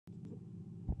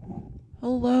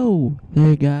Hello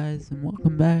there guys and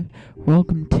welcome back.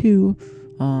 Welcome to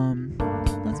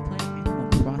Let's Play Animal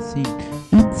Crossing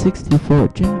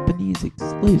N64 Japanese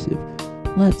exclusive.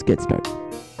 Let's get started.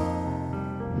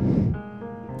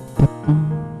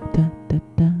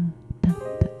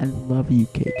 I love you,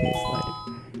 KK Slider.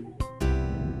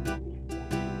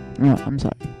 Oh, I'm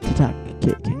sorry. Tataki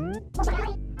KK.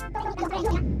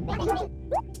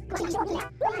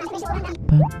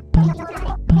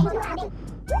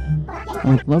 I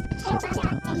would love to set the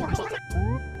time.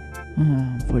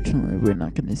 Unfortunately, we're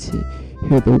not going to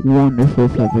hear the wonderful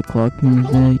 5 o'clock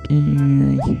music,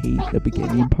 and I hate the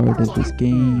beginning part of this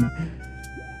game.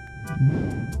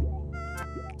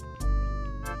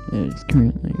 It is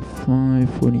currently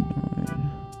 5:49,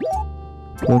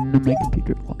 according to my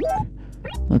computer clock.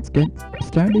 Let's get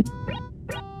started.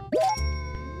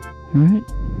 Alright.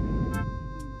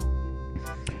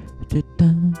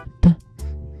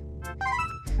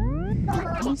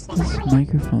 Does this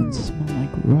microphone smell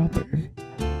like rubber?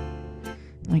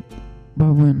 Like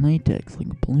rubber and latex, like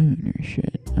a balloon or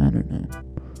shit. I don't know.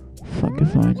 Fuck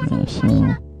if I know,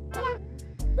 so...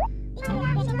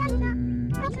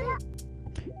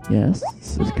 Yes,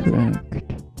 this is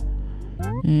correct.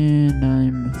 And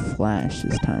I'm Flash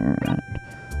this time around.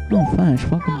 Oh, Flash,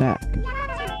 welcome back.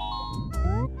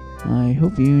 I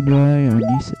hope you enjoy our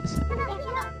new citizen.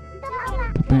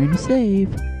 Preparing to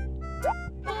save.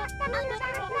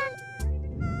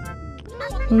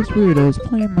 It was weird, I was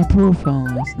playing my profile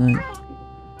last night.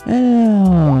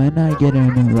 Oh, and I get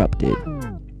interrupted.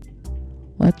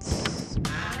 Let's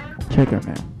check our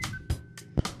map.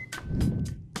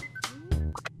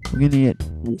 We're gonna get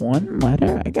 1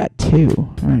 letter? I got 2.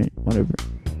 Alright, whatever.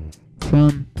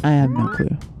 From, I have no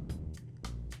clue.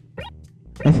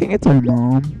 I think it's our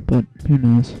mom, but who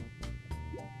knows.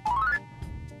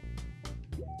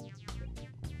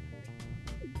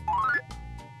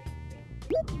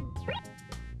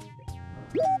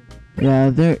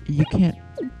 Yeah, you can't,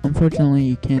 unfortunately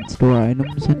you can't store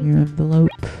items in your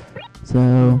envelope,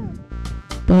 so,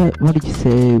 but what do you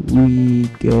say we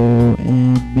go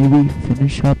and maybe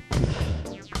finish up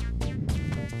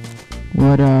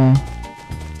what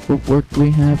work we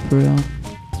have for,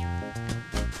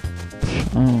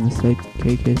 it's like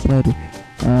KK Slider,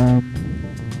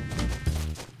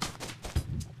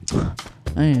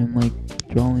 I am like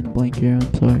drawing a blank here,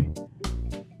 I'm sorry.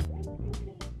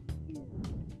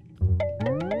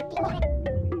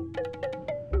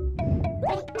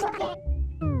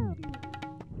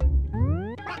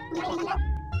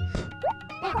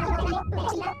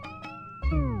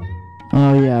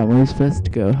 Oh yeah, we're supposed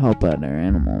to go help out our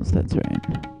animals, that's right.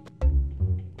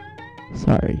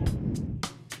 Sorry.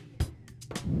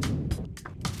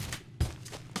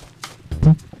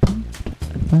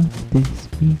 This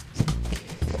music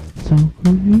so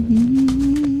great.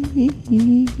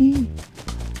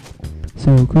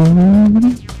 So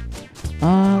great.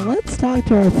 Let's talk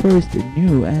to our first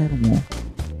new animal.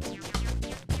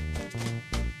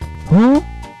 Huh?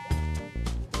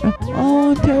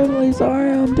 Oh, I'm terribly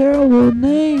sorry, I'm terrible with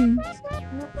names.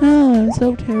 Oh, I'm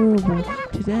so terrible.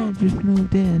 Today I just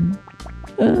moved in.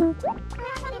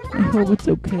 I hope it's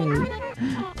okay.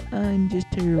 I'm just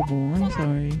terrible, I'm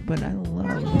sorry, but I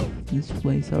love this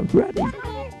place already.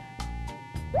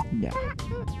 Yeah.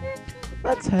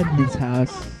 Let's head to his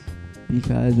house,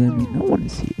 because, I mean, I want to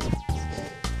see his house.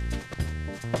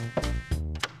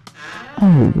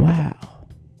 Oh, wow.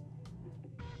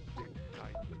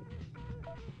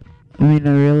 I mean,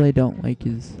 I really don't like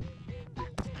his...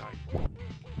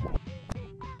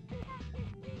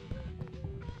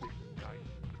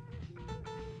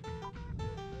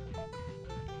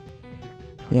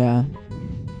 Yeah.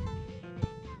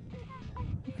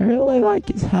 I really like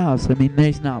his house. I mean,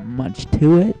 there's not much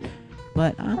to it,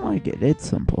 but I like it. It's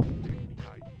simple.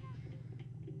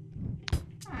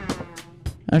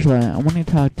 Actually, I want to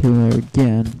talk to her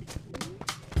again.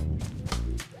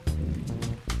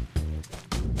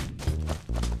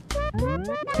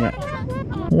 Yeah.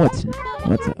 What's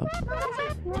up?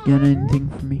 You got anything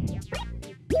for me?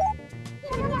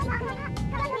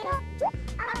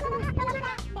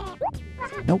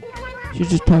 Nope. She's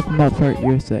just talking about Fart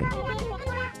USA.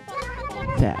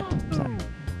 Fat. Sorry.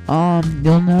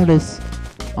 You'll notice,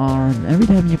 every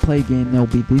time you play a game, there'll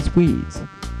be these weeds.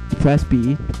 You press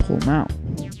B to pull them out.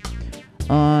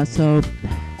 So,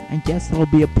 I guess that'll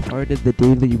be a part of the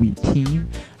daily routine.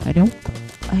 I don't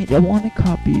want to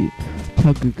copy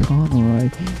Tugger Conroy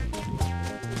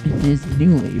in his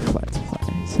new Leaf Let's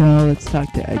Play. So let's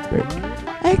talk to Egbert.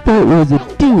 Egbert was a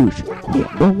douche.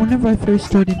 Yeah, but whenever I first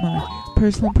started my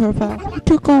personal profile, he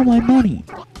took all my money.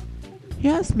 He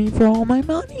asked me for all my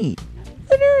money.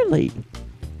 Literally.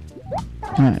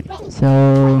 Alright,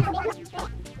 so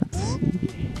let's see.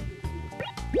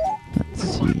 Let's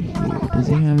see here. Does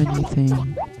he have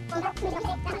anything?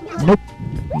 Nope,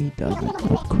 he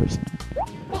doesn't. Of course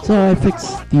not. So I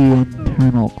fixed the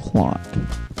internal clock.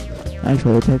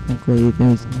 Actually, technically,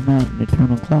 there's not an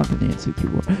internal clock in the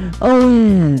N64. Oh,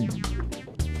 and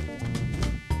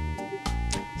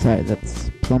sorry, that's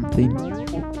something.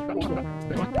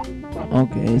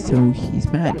 Okay, so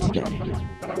he's mad today.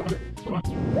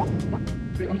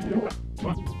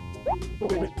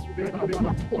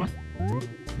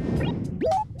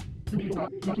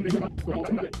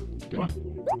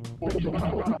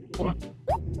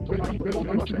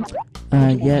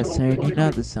 Yes, I already know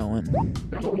this one.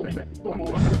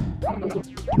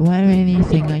 Do I have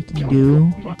anything I can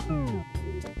do?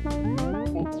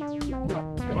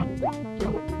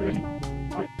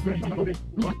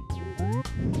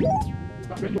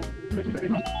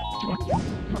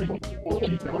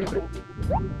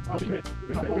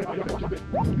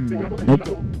 Nope.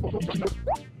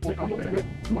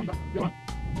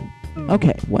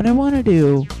 Okay, what I want to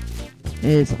do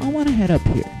is I want to head up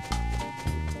here.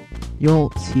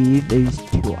 You'll see there's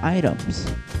 2 items.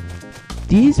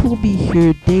 These will be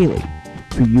here daily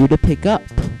for you to pick up.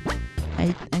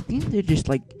 I think they're just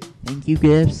like thank you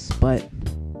gifts, but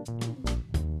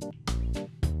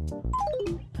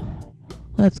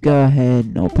let's go ahead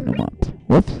and open them up.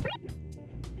 Whoops.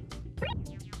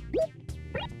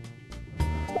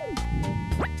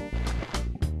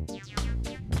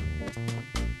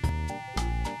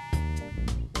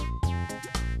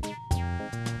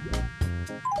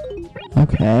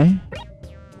 Okay.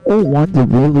 Oh, one's a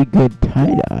really good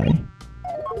tie-dye.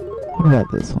 What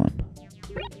about this one?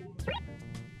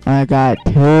 I got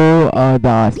 2 of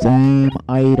the same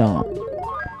item.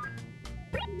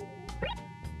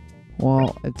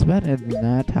 Well, it's better than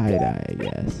that tie-dye, I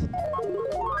guess.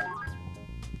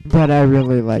 But I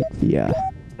really like the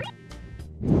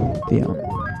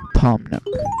Tom Nook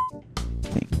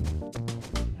thing.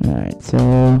 Alright,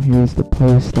 so here's the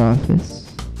post office.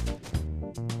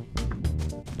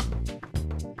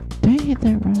 Did I hit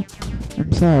that wrong?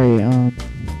 I'm sorry, oh,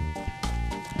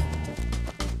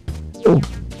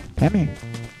 come here.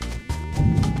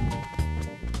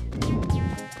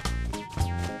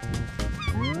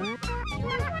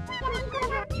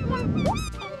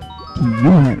 Do you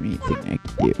have anything I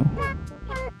can do?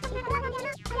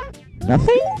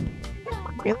 Nothing?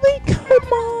 Really? Come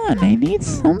on, I need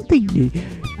something to do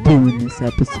in this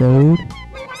episode.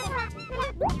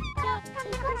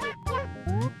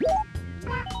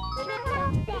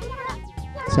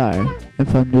 Sorry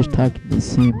if I'm just talking to the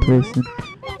same person,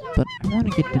 but I want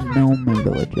to get to know my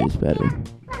villagers better.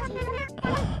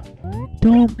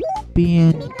 Don't be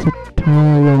in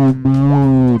tutorial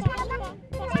mode.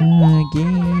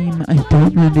 Game, I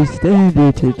don't understand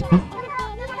your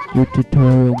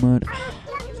tutorial mode.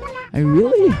 I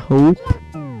really hope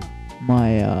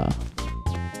my, oh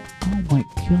my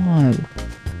god,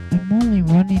 I'm only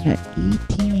running at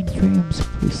 18 frames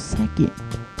per second.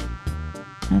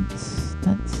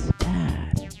 That's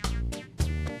bad.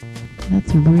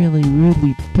 That's really,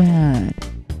 really bad.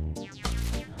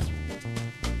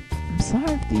 I'm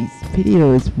sorry if these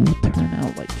videos will turn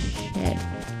out like shit,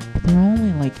 but they're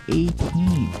only like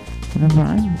 18. Whenever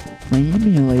my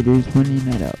emulator is running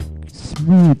at a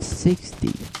smooth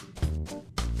 60.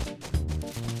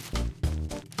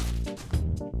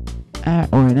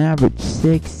 Or an average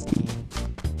 60.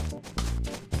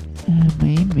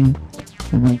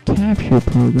 And my capture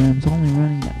program's only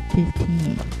running at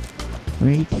 15 or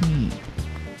 18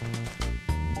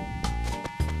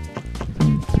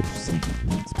 frames per second.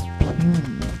 That's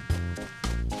puny.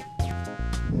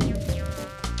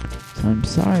 So I'm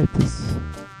sorry if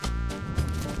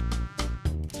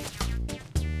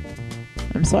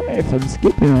I'm sorry if I'm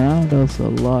skipping around also a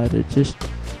lot. It just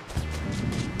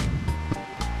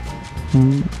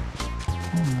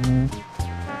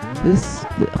this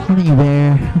honey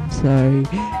bear, I'm sorry,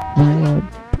 my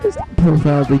personal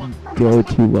profile didn't go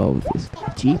too well with this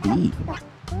GB.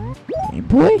 Game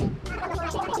Boy?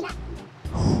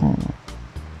 Huh.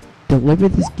 Deliver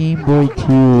this Game Boy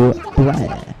to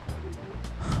blah.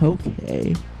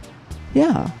 Okay.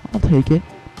 Yeah, I'll take it.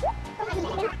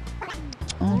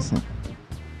 Awesome.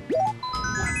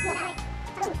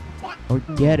 Or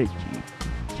get it,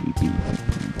 GB.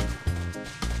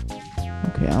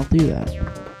 Okay, I'll do that.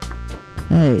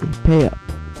 Hey, pay up.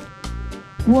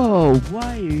 Whoa,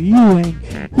 why are you angry?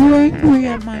 You're angry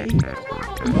at my...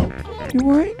 You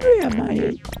were angry at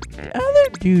my other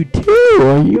dude too,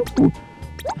 are you?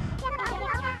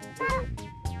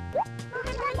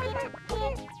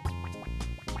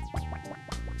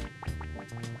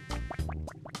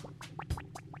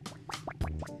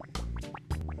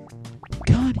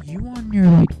 you on your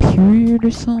like period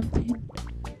or something?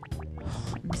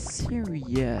 I'm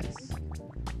serious.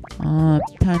 Time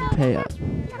to pay up.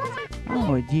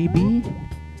 Oh, a GB?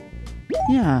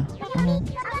 Yeah.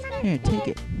 Here, take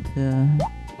it.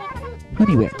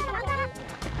 Anyway.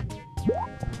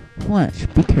 Flash,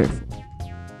 be careful.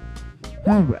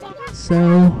 Alright,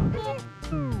 so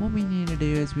what we need to do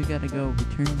is we gotta go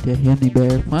return to Honey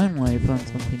Bear. Finally, I found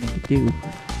something to do.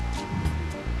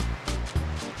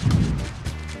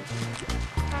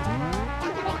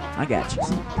 I got you.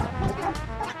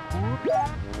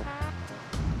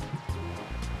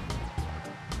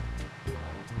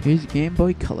 Here's Game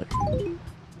Boy Color.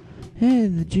 Hey,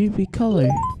 the GB Color.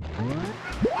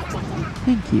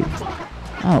 Thank you.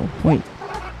 Oh, wait.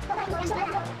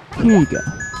 Here you go.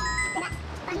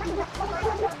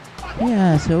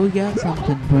 Yeah, so we got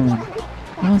something from him.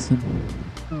 Awesome.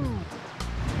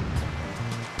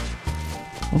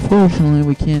 Unfortunately,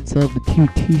 we can't sell the 2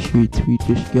 t-shirts we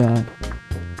just got.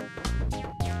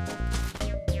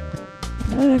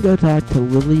 I'm gonna go talk to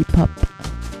Lily Pup.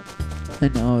 I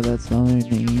know that's not her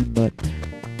name, but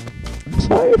I'm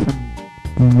sorry if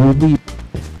I'm really...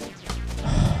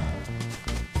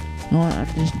 No, I'm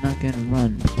just not gonna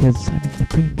run because I mean the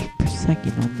frames per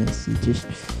second on this is just...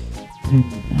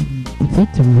 if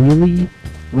it's really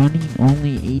running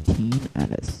only 18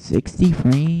 out of 60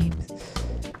 frames,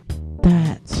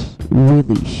 that's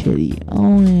really shitty.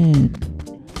 Owen!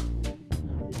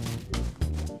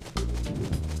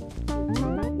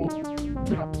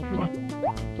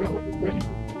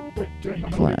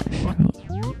 Flash.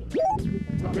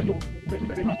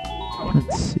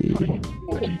 Let's see.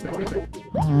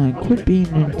 Quit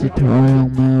being in tutorial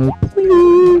mode,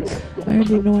 please! I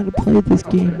already know how to play this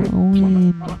game,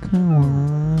 Owen. Come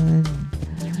on.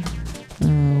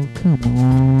 Oh, come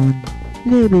on.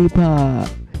 Lily Pop.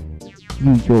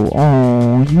 You go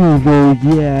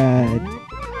yet.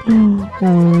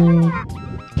 Oh,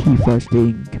 she's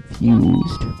frustrated and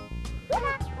confused.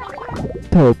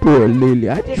 Oh, poor Lily.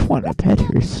 I just want to pet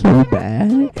her so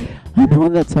bad. I know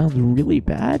that sounds really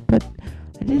bad, but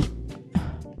I just...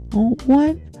 Oh,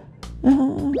 what?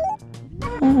 Oh,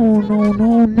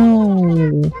 no.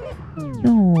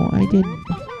 No, I didn't.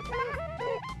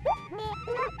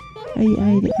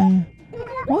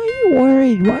 Why are you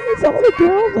worried? Why is all the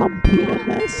girls on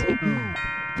PMSing?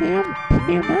 Damn,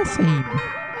 PMSing.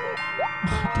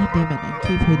 Oh, God damn it, I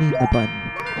keep hitting the button.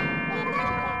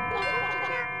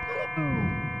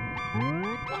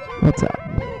 What's up?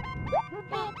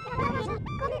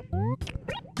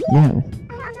 Yo.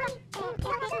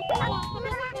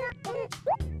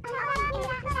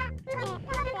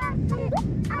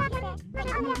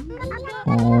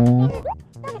 Oh,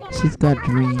 she's got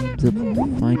dreams of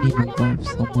finding a love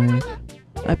somewhere.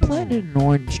 I planted an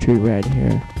orange tree right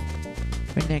here,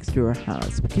 right next to her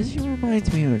house, because she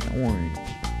reminds me of an orange.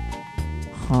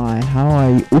 Hi, how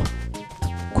are you? Oh,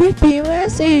 quit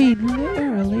PMSing!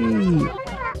 Literally!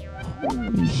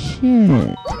 Holy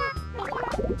shit!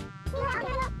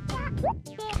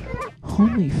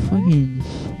 Holy fucking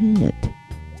shit!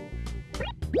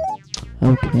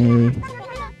 Okay.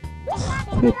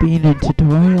 Quit being in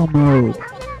tutorial mode.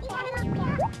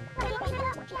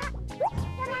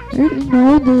 I already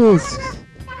know this.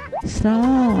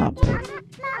 Stop.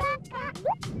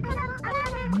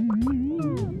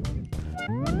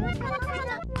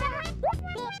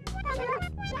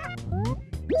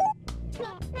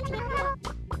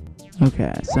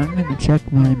 Okay, so I'm gonna check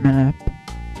my map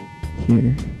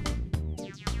here.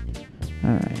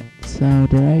 Alright, so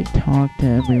did I talk to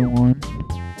everyone?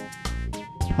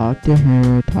 Talk to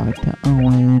her, talk to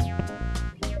Owen,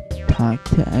 talk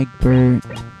to Egbert,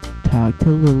 talk to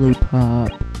Lily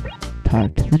Pop,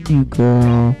 talk to the new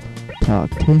girl, talk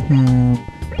to him,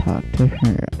 talk to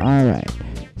her. Alright,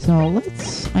 so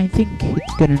I think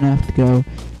it's good enough to go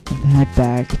and head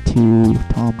back to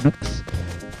Tom Nook's,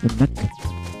 the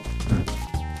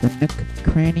Nook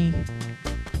Cranny.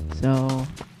 So,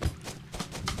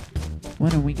 why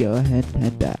don't we go ahead and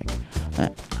head back?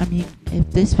 I mean,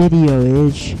 if this video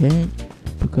is shit,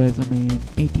 because I mean,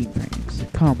 18 frames,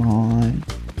 come on.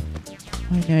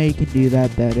 I know you can do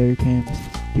that better, Cam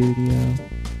Studio.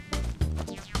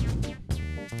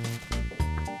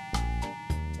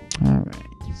 Alright,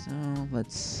 so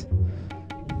let's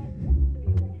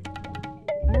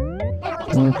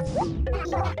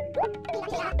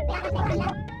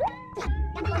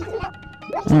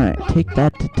Alright, take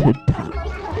that to top.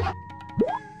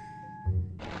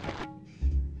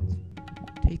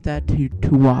 Take that to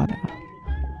Tuwada.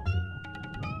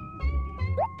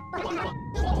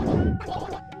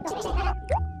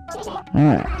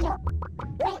 Alright.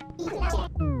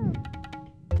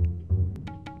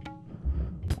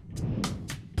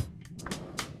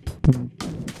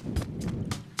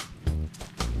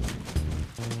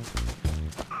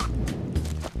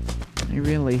 I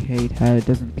really hate how it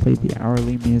doesn't play the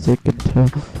hourly music until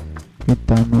you're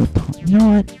done with time. You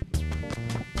know what?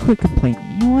 Quit complaining.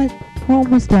 You know what? We're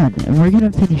almost done, and we're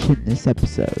gonna finish it in this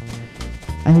episode.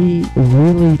 I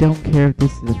really don't care if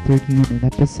this is a 30-minute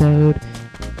episode,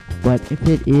 but if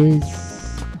it is...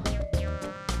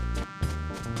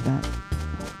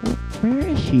 Where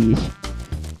is she?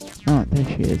 Oh, there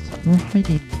she is. We're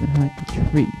hiding behind the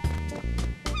tree.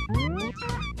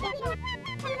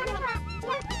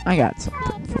 I got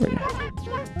something for you.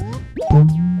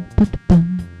 Boom,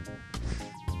 ba-da-bum.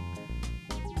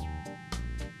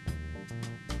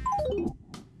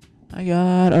 I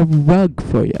got a rug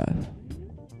for you.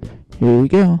 Here you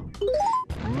go.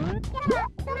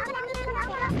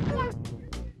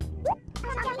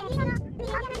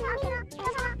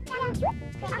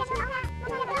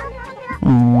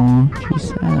 Aww, she's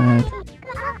sad.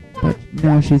 But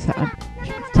no, she's sad. I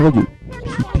told you.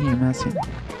 She's PMSing.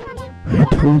 I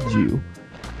told you.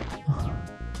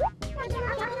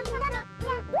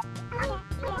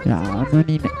 Yeah, I'm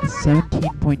running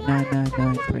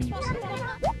 17.999 frames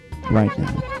right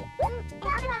now.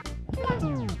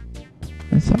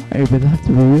 I'm sorry, but that's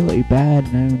really bad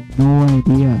and I have no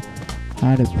idea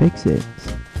how to fix it.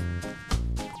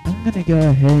 I'm gonna go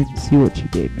ahead and see what she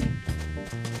gave me.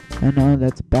 I know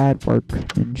that's bad work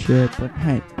and shit, but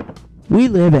hey, we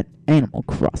live in Animal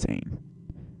Crossing.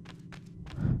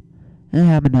 I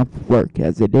have enough work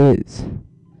as it is.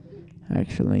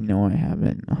 Actually, no, I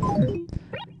haven't.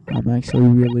 I'm actually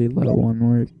really low on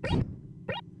work.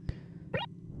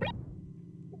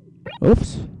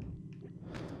 Oops.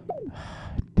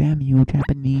 Damn you,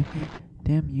 Japanese.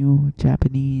 Damn you,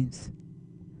 Japanese.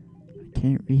 I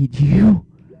can't read you.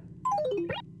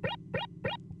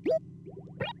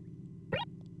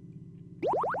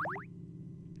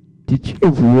 Did you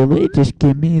really just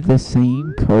give me the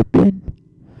same carpet?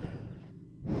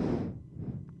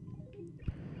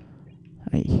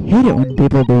 I hate it when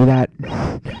people do that.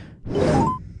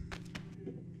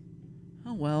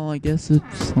 Oh well, I guess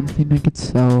it's something I could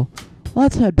sell.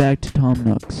 Let's head back to Tom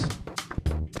Nook's.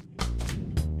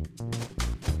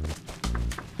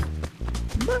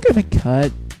 I'm not gonna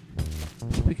cut,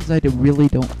 just because I really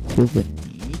don't feel the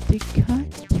need to cut.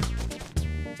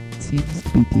 It seems to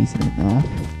be decent enough.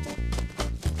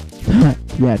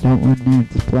 Yeah, don't run near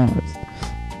its flowers.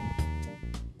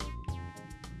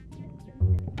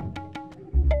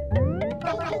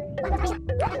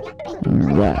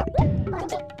 Alright.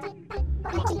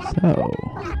 So,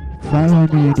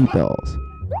 580 bells.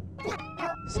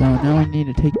 So now I need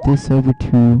to take this over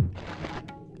to...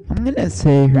 I'm gonna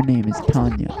say her name is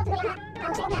Tanya.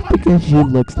 Because she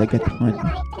looks like a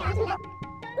Tanya.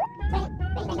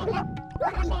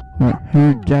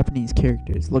 Her Japanese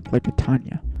characters look like a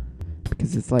Tanya.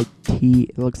 Because it's like T,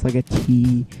 it looks like a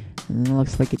T, and then it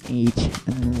looks like an H,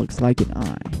 and then it looks like an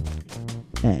I.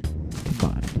 N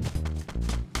combined.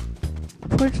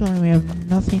 Unfortunately, we have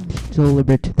nothing to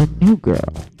deliver to the new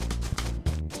girl.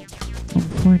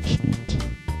 Unfortunate.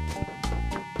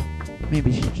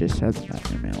 Maybe she just hasn't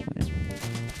gotten her mail in.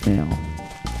 Mail.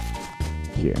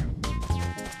 Here.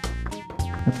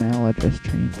 Her mail address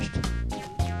changed.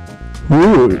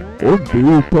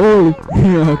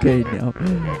 Okay, no.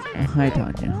 Hi,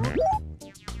 Tanya.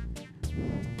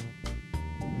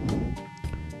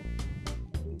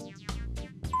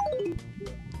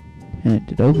 Hand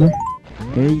it over.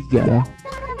 There you go.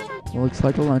 Looks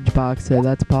like a lunchbox, so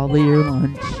that's probably your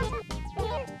lunch.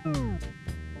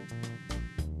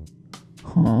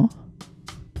 Huh?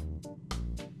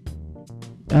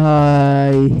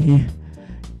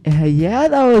 Yeah,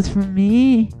 that was for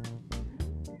me.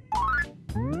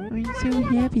 I'm so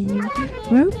happy you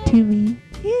wrote to me.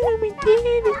 Oh my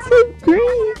god, it's so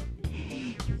great.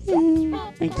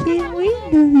 I can't wait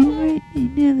until you write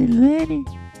me another letter.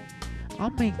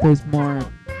 I'll make those more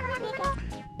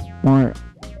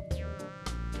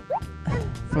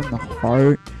from the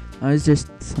heart. That was just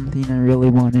something I really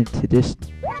wanted to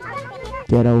just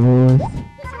get over with.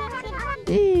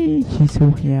 She's so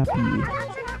happy.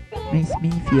 Makes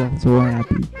me feel so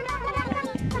happy.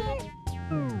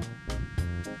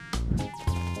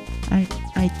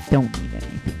 I don't need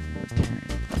anything in return.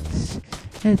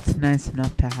 It's nice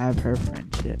enough to have her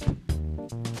friendship.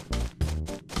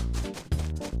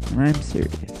 And I'm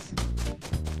serious.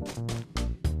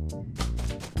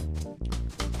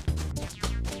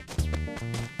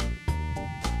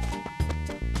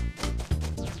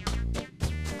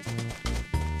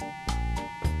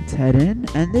 Let's head in,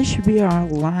 and this should be our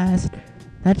last.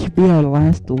 That should be our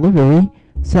last delivery.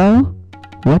 So,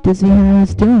 what does he have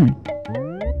us doing?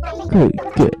 Good.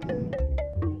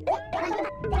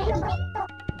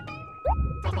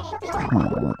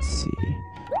 Let's see.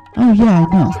 Oh yeah, I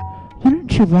know. Why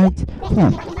don't you write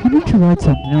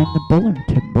something on the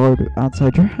bulletin board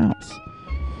outside your house?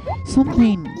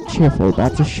 Something cheerful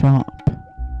about the shop.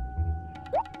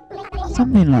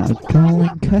 Something like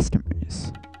calling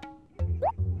customers.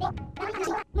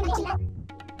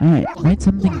 Alright, write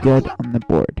something good on the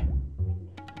board.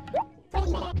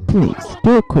 Please,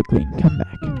 do it quickly and come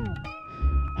back.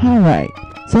 Alright,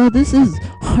 so this is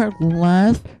our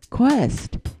last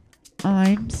quest.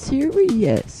 I'm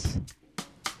serious.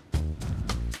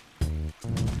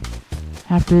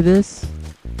 After this,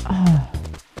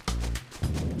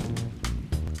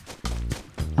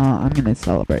 I'm gonna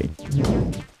celebrate.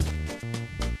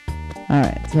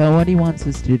 Alright, so what he wants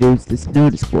us to do is this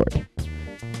notice board.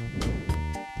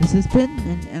 This has been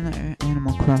an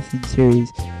Animal Crossing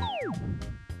series.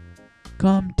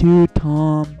 Come to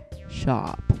Tom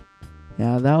Shop.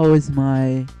 Yeah, that was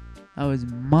mine.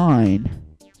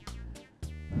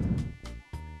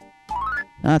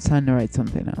 Now it's time to write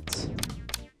something else.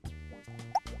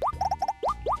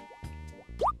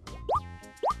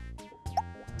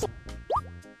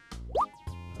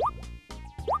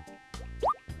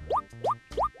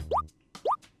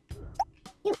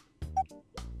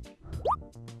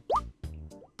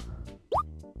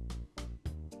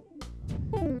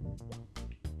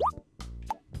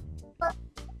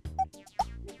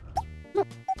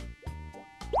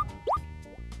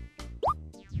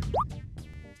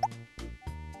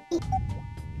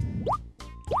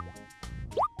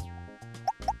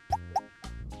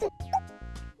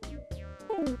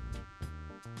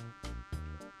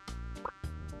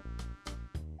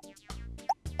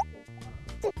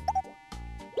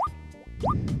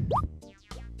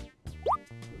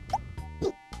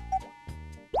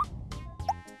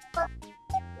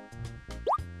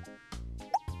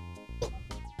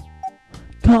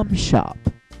 Come shop.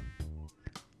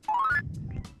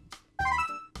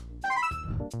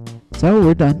 So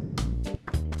we're done.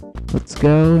 Let's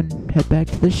go and head back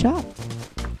to the shop.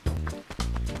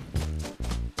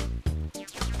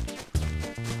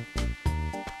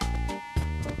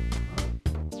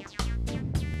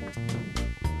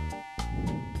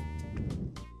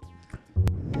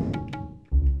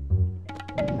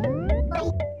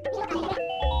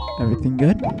 Everything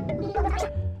good?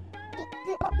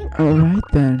 Alright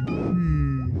then.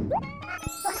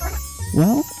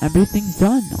 Well, everything's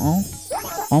done. All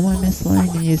my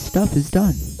miscellaneous stuff is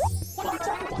done.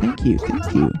 Thank you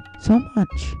so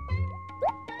much.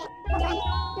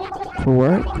 For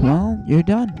work, well, you're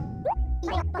done.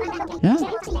 Yeah.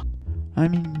 I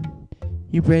mean,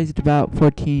 you've raised about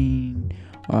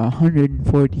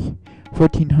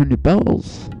 1,400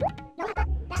 bells.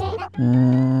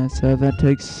 So that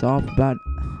takes off about,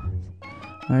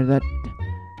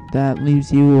 that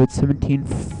leaves you with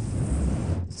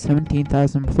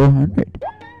 17,400.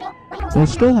 You'll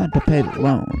still have to pay the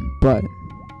loan, but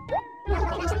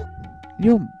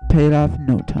you'll pay it off in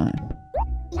no time.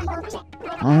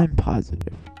 I'm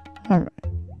positive. Alright.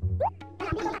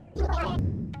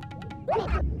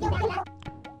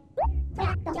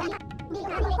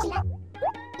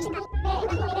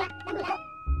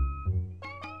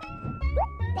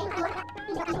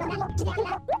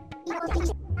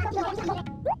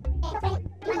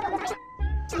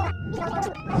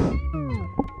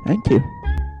 Thank you.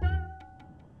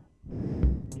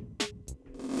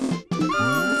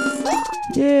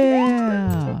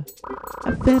 Yeah!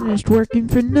 I finished working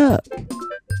for Nook.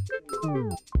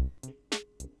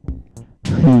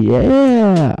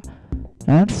 Yeah!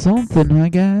 That's something, I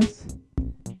guess.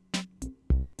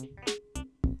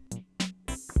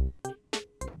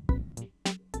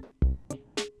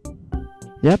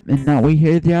 Yep, and now we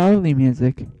hear the hourly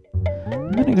music.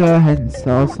 I'm gonna go ahead and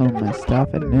sell some of my stuff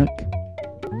at Nook.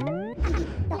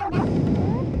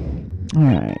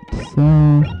 Alright,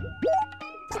 so...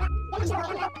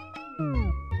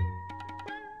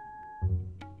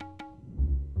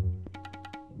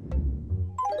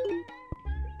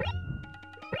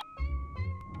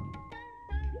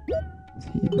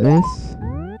 see this?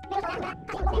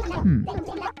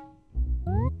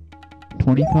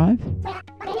 25?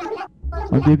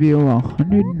 I'll give you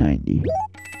 190.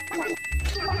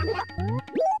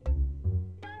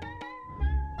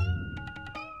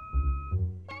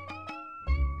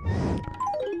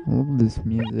 I love this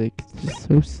music, it's just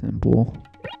so simple.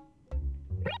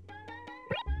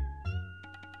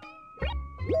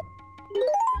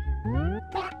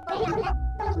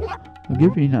 I'll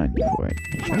give you 90 for it,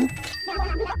 sure?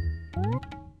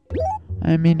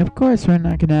 I mean, of course we're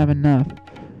not gonna have enough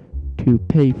to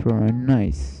pay for a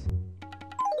nice...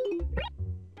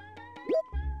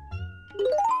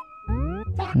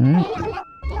 Alright,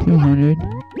 200.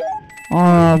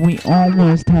 Oh, we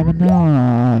almost have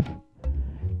enough.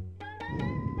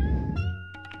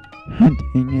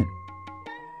 Dang it.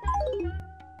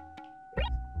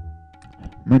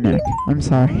 My neck. I'm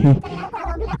sorry.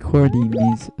 Recording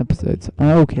these episodes.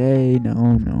 Okay,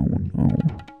 no.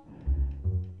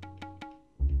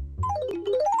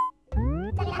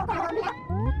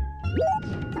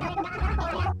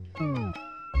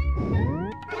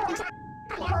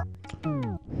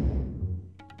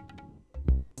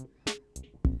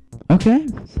 Okay,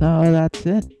 so that's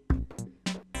it.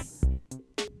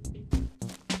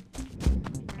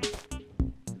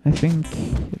 I think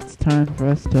it's time for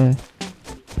us to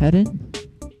head in.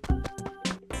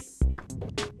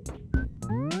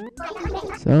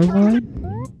 So, Lloyd,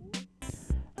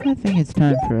 I think it's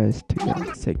time for us to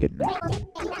go say goodnight.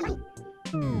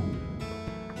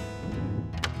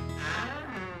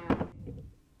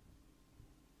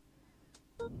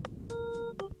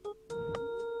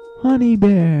 Honey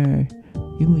Bear,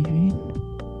 you leaving?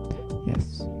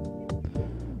 Yes.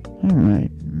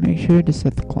 Alright, make sure to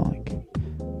set the clock.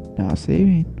 Now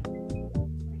saving.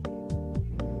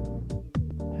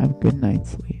 Have a good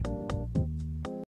night's sleep.